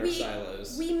stick in our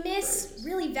silos. We miss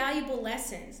really valuable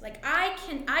lessons. Like I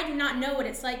do not know what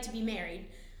it's like to be married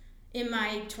in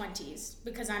my 20s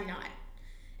because I'm not.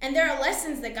 And there are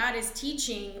lessons that God is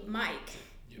teaching Mike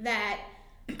that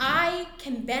I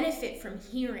can benefit from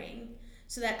hearing,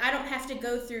 so that I don't have to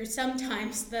go through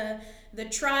sometimes the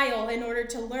trial in order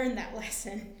to learn that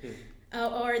lesson,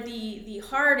 or the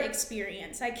hard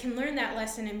experience. I can learn that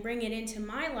lesson and bring it into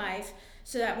my life,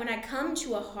 so that when I come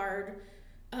to a hard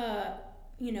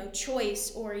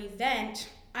choice or event,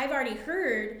 I've already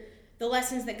heard the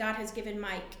lessons that God has given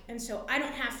Mike, and so I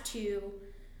don't have to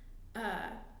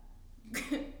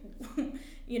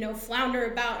flounder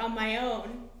about on my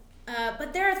own.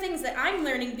 But there are things that I'm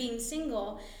learning being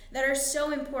single that are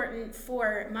so important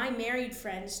for my married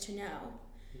friends to know.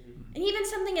 And even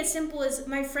something as simple as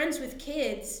my friends with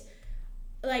kids,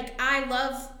 like I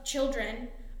love children.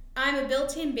 I'm a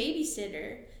built-in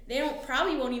babysitter. They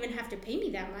probably won't even have to pay me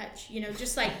that much,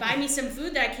 just like buy me some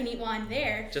food that I can eat while I'm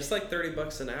there. Just like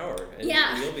 $30 an hour, and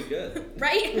you'll be good.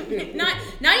 Right? Not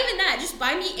even that. Just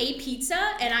buy me a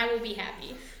pizza and I will be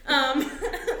happy.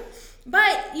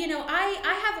 But,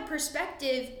 I have a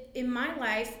perspective in my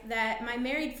life that my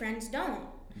married friends don't.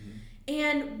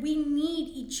 And we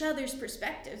need each other's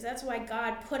perspectives. That's why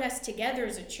God put us together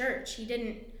as a church. He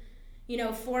didn't,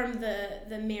 form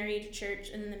the married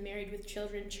church and then the married with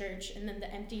children church and then the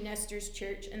empty nesters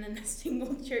church and then the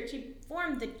single church. He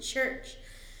formed the church.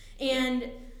 And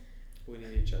we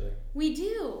need each other. We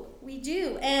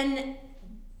do. And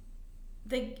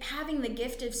having the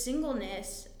gift of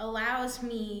singleness allows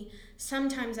me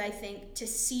sometimes, I think, to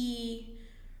see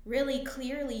really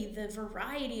clearly the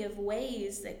variety of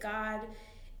ways that God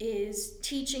is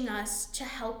teaching us to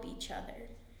help each other.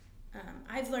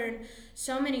 I've learned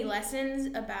so many lessons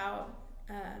about,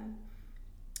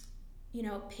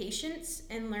 patience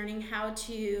and learning how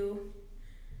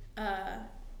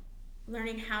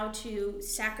to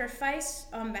sacrifice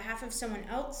on behalf of someone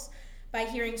else by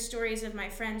hearing stories of my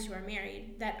friends who are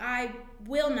married that I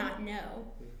will not know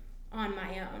on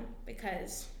my own,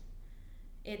 because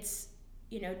it's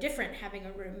different having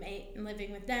a roommate and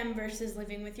living with them versus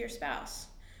living with your spouse.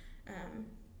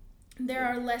 There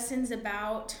are lessons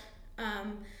about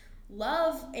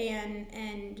love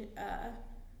and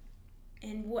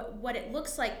what it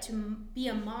looks like to be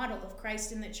a model of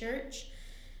Christ in the church.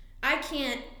 I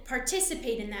can't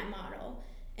participate in that model,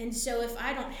 and so if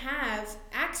I don't have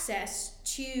access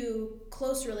to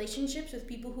close relationships with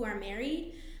people who are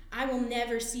married, I will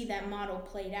never see that model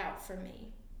played out for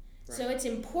me. Right. So it's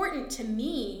important to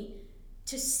me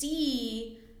to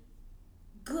see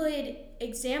good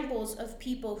examples of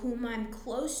people whom I'm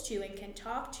close to and can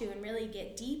talk to and really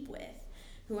get deep with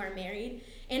who are married.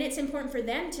 And it's important for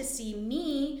them to see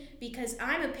me because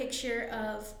I'm a picture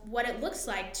of what it looks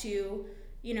like to,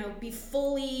 be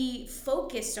fully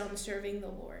focused on serving the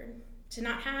Lord, to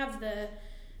not have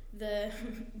the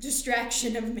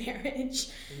distraction of marriage.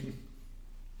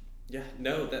 Yeah,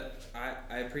 no, that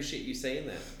I appreciate you saying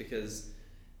that, because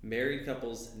married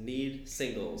couples need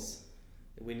singles.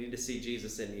 We need to see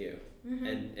Jesus in you. Mm-hmm.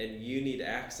 And you need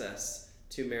access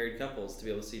to married couples to be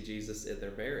able to see Jesus in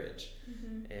their marriage.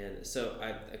 Mm-hmm. And so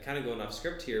I'm kind of going off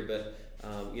script here, but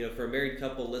for a married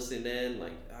couple listening in,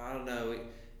 like, I don't know, we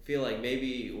feel like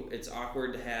maybe it's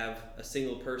awkward to have a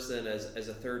single person as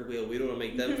a third wheel. We don't want to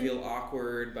make them feel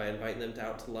awkward by inviting them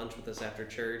out to lunch with us after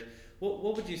church.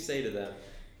 What would you say to them?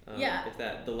 If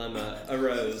that dilemma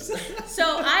arose.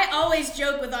 So I always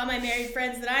joke with all my married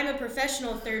friends that I'm a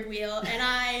professional third wheel, and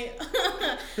I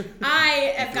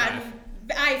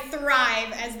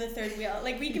thrive as the third wheel.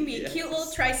 Like, we can be a cute little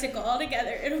tricycle all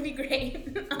together. It'll be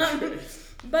great.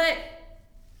 But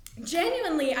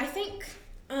genuinely, I think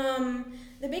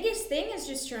the biggest thing is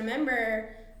just to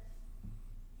remember,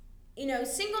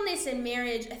 singleness and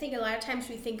marriage, I think a lot of times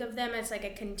we think of them as like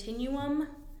a continuum,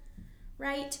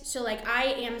 right? So like, I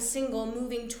am single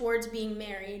moving towards being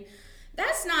married.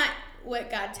 That's not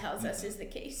what God tells us is the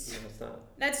case. No, it's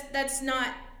not. That's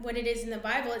not what it is in the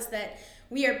Bible. It's that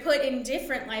we are put in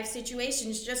different life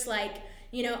situations, just like,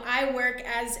 I work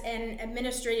as an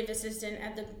administrative assistant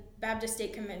at the Baptist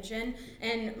State Convention,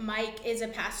 and Mike is a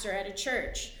pastor at a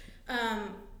church.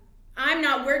 I'm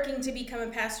not working to become a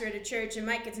pastor at a church, and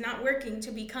Mike is not working to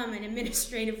become an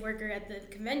administrative worker at the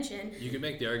convention. You could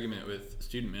make the argument with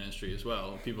student ministry as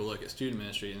well. People look at student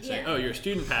ministry and say, oh, you're a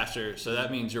student pastor, so that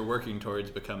means you're working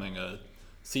towards becoming a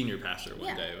senior pastor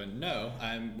one day. And no,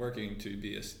 I'm working to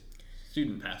be a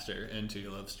student pastor and to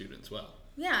love students well.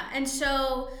 Yeah, and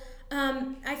so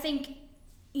I think,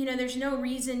 there's no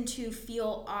reason to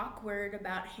feel awkward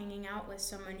about hanging out with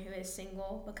someone who is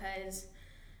single, because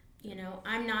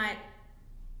I'm not,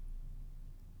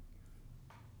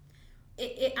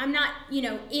 I'm not,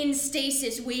 in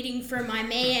stasis waiting for my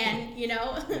man,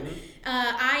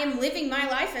 I am living my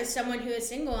life as someone who is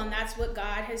single, and that's what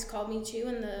God has called me to,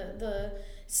 and the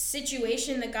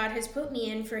situation that God has put me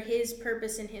in for his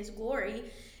purpose and his glory.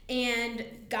 And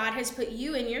God has put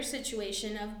you in your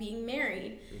situation of being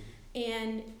married.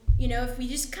 And, if we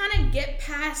just kind of get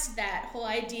past that whole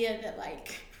idea that,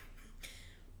 like,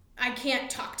 I can't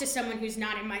talk to someone who's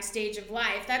not in my stage of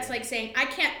life. That's like saying I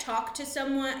can't talk to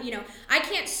someone, I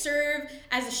can't serve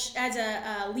as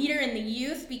a leader in the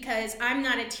youth because I'm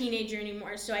not a teenager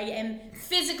anymore. So I am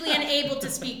physically unable to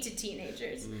speak to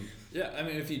teenagers. Yeah, I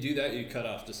mean, if you do that, you cut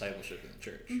off discipleship in the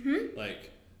church. Mm-hmm.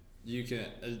 Like, you can,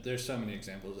 there's so many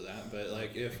examples of that, but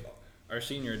like if our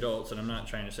senior adults, and I'm not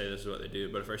trying to say this is what they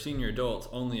do, but if our senior adults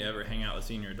only ever hang out with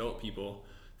senior adult people,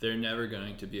 they're never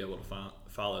going to be able to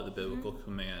follow the biblical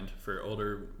command for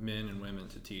older men and women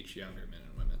to teach younger men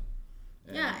and women.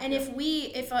 And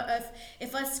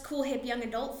if us cool hip young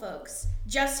adult folks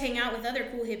just hang out with other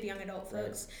cool hip young adult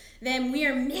folks, then we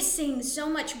are missing so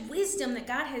much wisdom that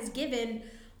God has given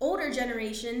older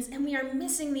generations, and we are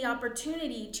missing the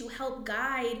opportunity to help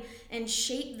guide and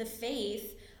shape the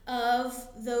faith of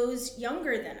those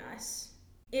younger than us.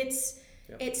 It's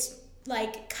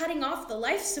like cutting off the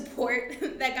life support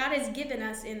that God has given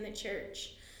us in the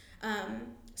church.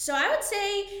 So I would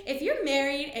say if you're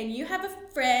married and you have a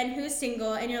friend who is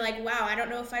single and you're like, wow, I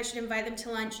don't know if I should invite them to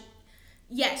lunch.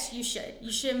 Yes, you should.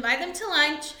 You should invite them to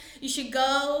lunch. You should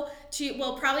go to,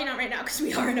 well, probably not right now because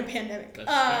we are in a pandemic. That's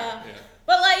fair, yeah.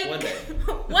 But like, One day.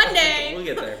 one day. We'll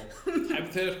get there.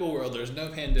 Hypothetical world, there's no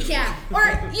pandemic. Yeah, or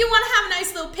you want to have a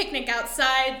nice little picnic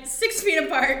outside, 6 feet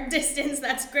apart distance,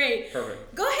 that's great.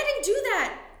 Perfect. Go ahead and do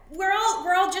that. We're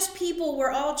all just people.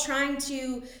 We're all trying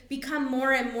to become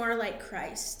more and more like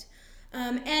Christ.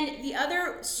 And the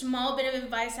other small bit of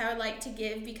advice I would like to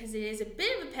give, because it is a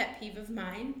bit of a pet peeve of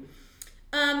mine,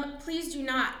 please do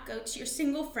not go to your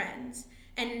single friends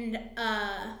and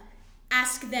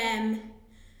ask them,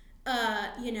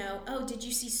 oh, did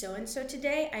you see so-and-so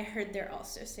today? I heard they're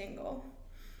also single.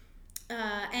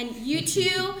 And you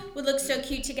two would look so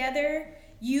cute together.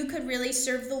 You could really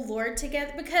serve the Lord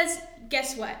together, because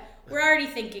guess what? We're already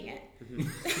thinking it.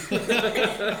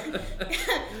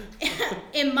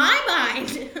 In my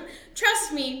mind,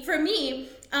 trust me, for me,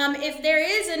 if there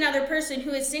is another person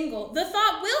who is single, the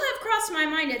thought will have crossed my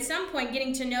mind at some point,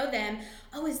 getting to know them.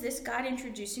 Oh, is this God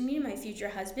introducing me to my future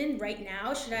husband right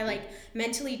now? Should I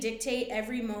mentally dictate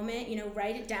every moment,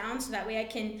 write it down so that way I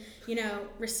can,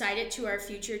 recite it to our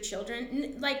future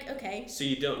children? Okay. So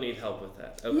you don't need help with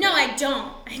that? Okay. No, I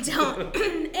don't.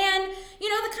 And,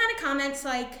 the kind of comments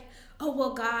like, oh,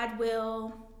 well, God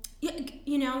will,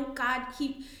 God,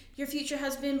 your future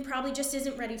husband probably just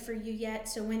isn't ready for you yet.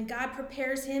 So when God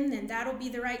prepares him, then that'll be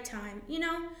the right time,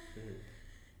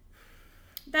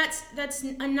 That's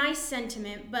a nice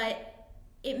sentiment, but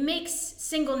it makes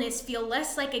singleness feel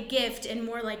less like a gift and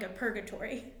more like a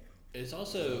purgatory. It's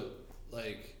also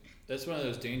that's one of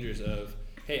those dangers of,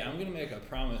 hey, I'm going to make a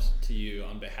promise to you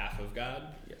on behalf of God.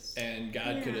 Yes. And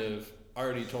God could have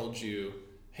already told you,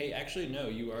 hey, actually, no,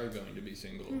 you are going to be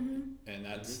single. And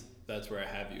that's where I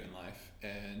have you in life.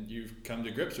 And you've come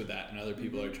to grips with that, and other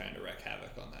people are trying to wreak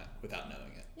havoc on that without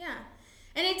knowing it. Yeah.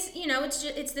 And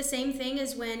it's the same thing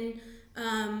as when,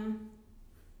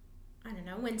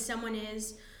 when someone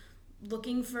is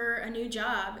looking for a new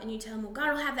job and you tell them, well,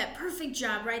 God will have that perfect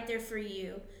job right there for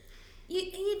you.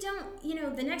 You don't,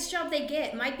 the next job they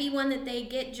get might be one that they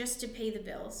get just to pay the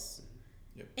bills.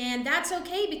 Yep. And that's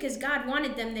okay, because God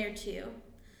wanted them there too.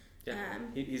 Yeah.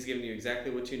 He's giving you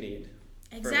exactly what you need.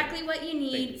 Exactly what you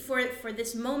need for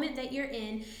this moment that you're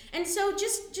in. And so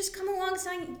just come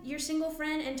alongside your single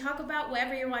friend and talk about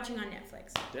whatever you're watching on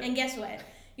Netflix. Yeah. And guess what?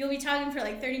 You'll be talking for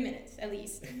 30 minutes at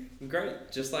least.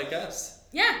 Great, just like us.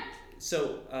 Yeah.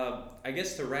 So I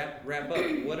guess to wrap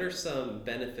up, what are some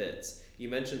benefits? You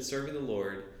mentioned serving the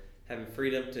Lord, having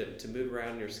freedom to move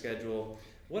around your schedule.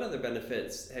 What other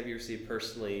benefits have you received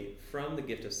personally from the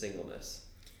gift of singleness?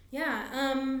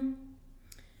 Yeah,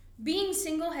 being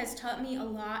single has taught me a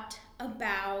lot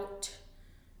about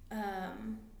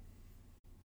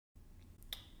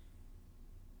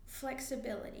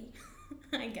flexibility,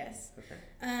 I guess. Okay.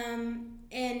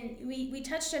 And we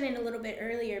touched on it a little bit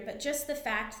earlier, but just the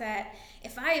fact that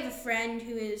if I have a friend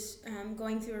who is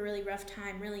going through a really rough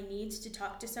time, really needs to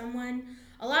talk to someone,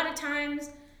 a lot of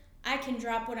times I can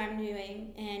drop what I'm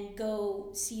doing and go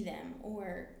see them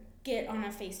or get on a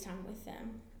FaceTime with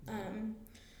them.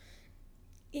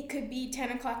 It could be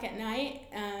 10 o'clock at night,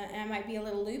 and I might be a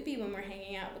little loopy when we're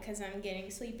hanging out because I'm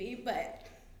getting sleepy, but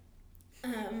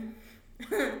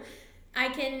I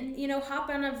can, hop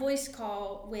on a voice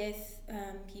call with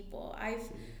people.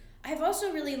 I've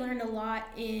also really learned a lot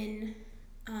in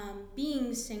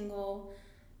being single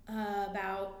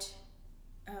about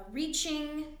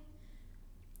reaching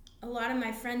a lot of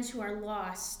my friends who are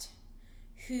lost,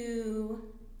 who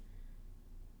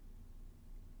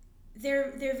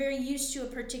they're very used to a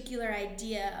particular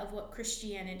idea of what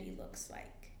Christianity looks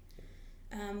like.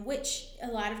 which a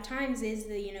lot of times is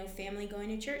the, you know, family going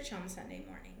to church on Sunday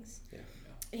mornings. Yeah.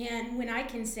 And when I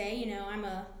can say, you know,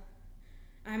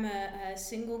 I'm a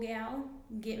single gal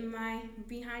getting my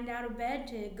behind out of bed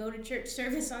to go to church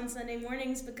service on Sunday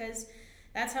mornings because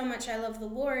that's how much I love the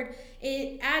Lord,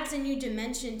 it adds a new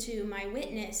dimension to my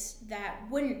witness that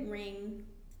wouldn't ring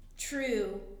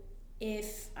true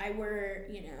if I were,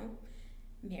 you know,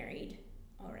 married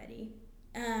already.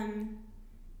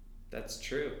 That's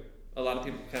true. A lot of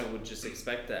people kind of would just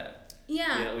expect that.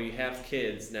 Yeah. You know, we have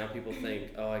kids, now people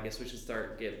think, oh, I guess we should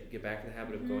get back in the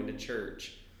habit of going to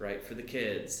church, right, for the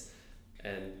kids.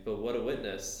 But what a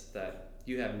witness that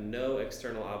you have no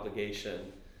external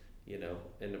obligation, you know,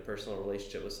 in a personal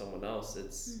relationship with someone else.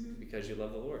 It's because you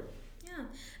love the Lord. Yeah.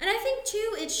 And I think,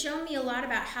 too, it's shown me a lot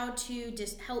about how to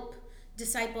help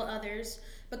disciple others,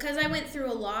 because I went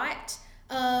through a lot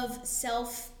of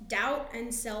self-doubt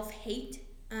and self-hate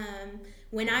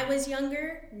when I was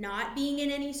younger, not being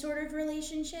in any sort of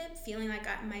relationship, feeling like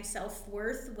my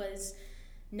self-worth was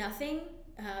nothing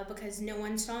because no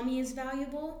one saw me as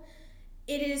valuable.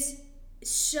 It is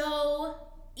so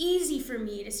easy for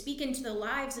me to speak into the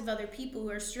lives of other people who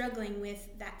are struggling with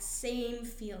that same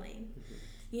feeling.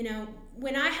 You know,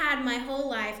 when I had my whole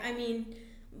life, I mean,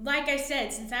 like I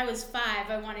said, since I was 5,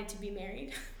 I wanted to be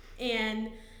married.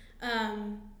 And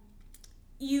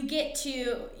you get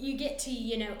to,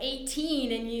 you know,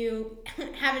 18 and you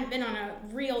haven't been on a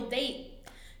real date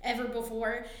ever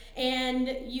before, and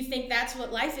you think that's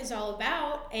what life is all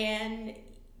about, and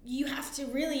you have to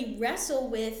really wrestle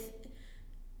with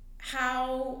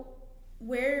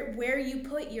where you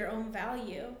put your own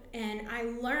value. And I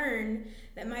learned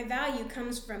that my value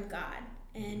comes from God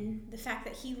and the fact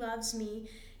that He loves me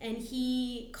and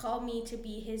He called me to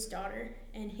be His daughter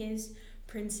and His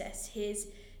princess, His,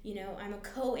 you know, I'm a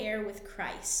co-heir with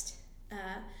Christ.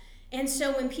 And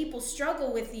so when people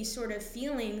struggle with these sort of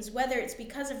feelings, whether it's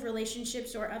because of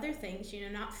relationships or other things, you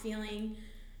know, not feeling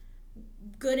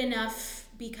good enough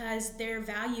because their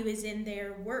value is in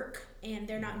their work and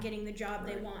they're not getting the job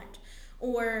they want,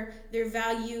 or their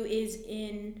value is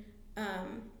in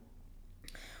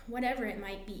whatever it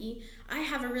might be, I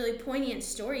have a really poignant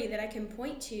story that I can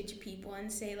point to people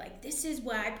and say, like, this is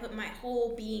what I put my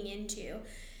whole being into,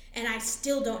 and I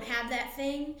still don't have that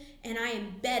thing, and I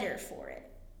am better for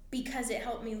it because it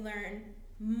helped me learn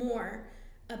more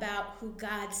about who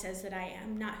God says that I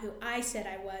am, not who I said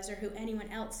I was or who anyone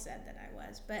else said that I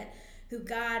was, but who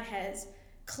God has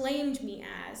claimed me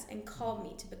as and called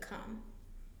me to become.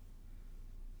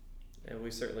 And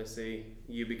we certainly see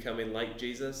you becoming like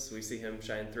Jesus. We see Him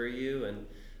shine through you, and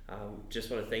just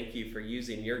want to thank you for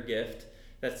using your gift.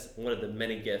 That's one of the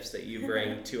many gifts that you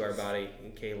bring to our body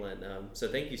in Kaylin. So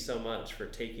thank you so much for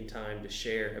taking time to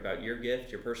share about your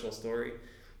gift, your personal story,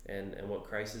 and what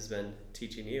Christ has been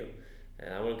teaching you.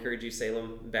 And I want to encourage you,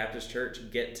 Salem Baptist Church,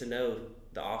 get to know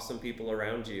the awesome people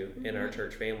around you in our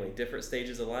church family. Different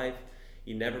stages of life.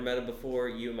 You never met them before.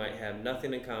 You might have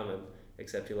nothing in common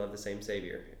except you love the same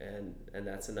Savior. And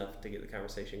that's enough to get the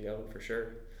conversation going for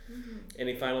sure.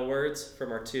 Any final words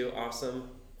from our 2 awesome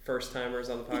first-timers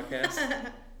on the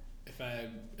podcast?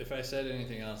 If I said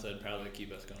anything else, I'd probably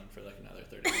keep us going for like another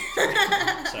 30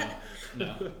 minutes. So,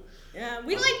 no. Yeah,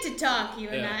 we like to talk, you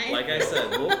and I. Like I said,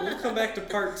 we'll come back to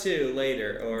part 2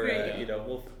 later, or you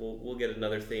know, we'll get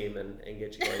another theme and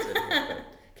get you guys in here. But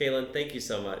Kaylin, thank you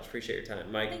so much. Appreciate your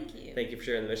time. Mike, thank you for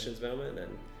sharing the missions moment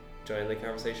and joining the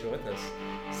conversation with us.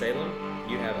 Salem,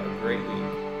 you have a great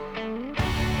week.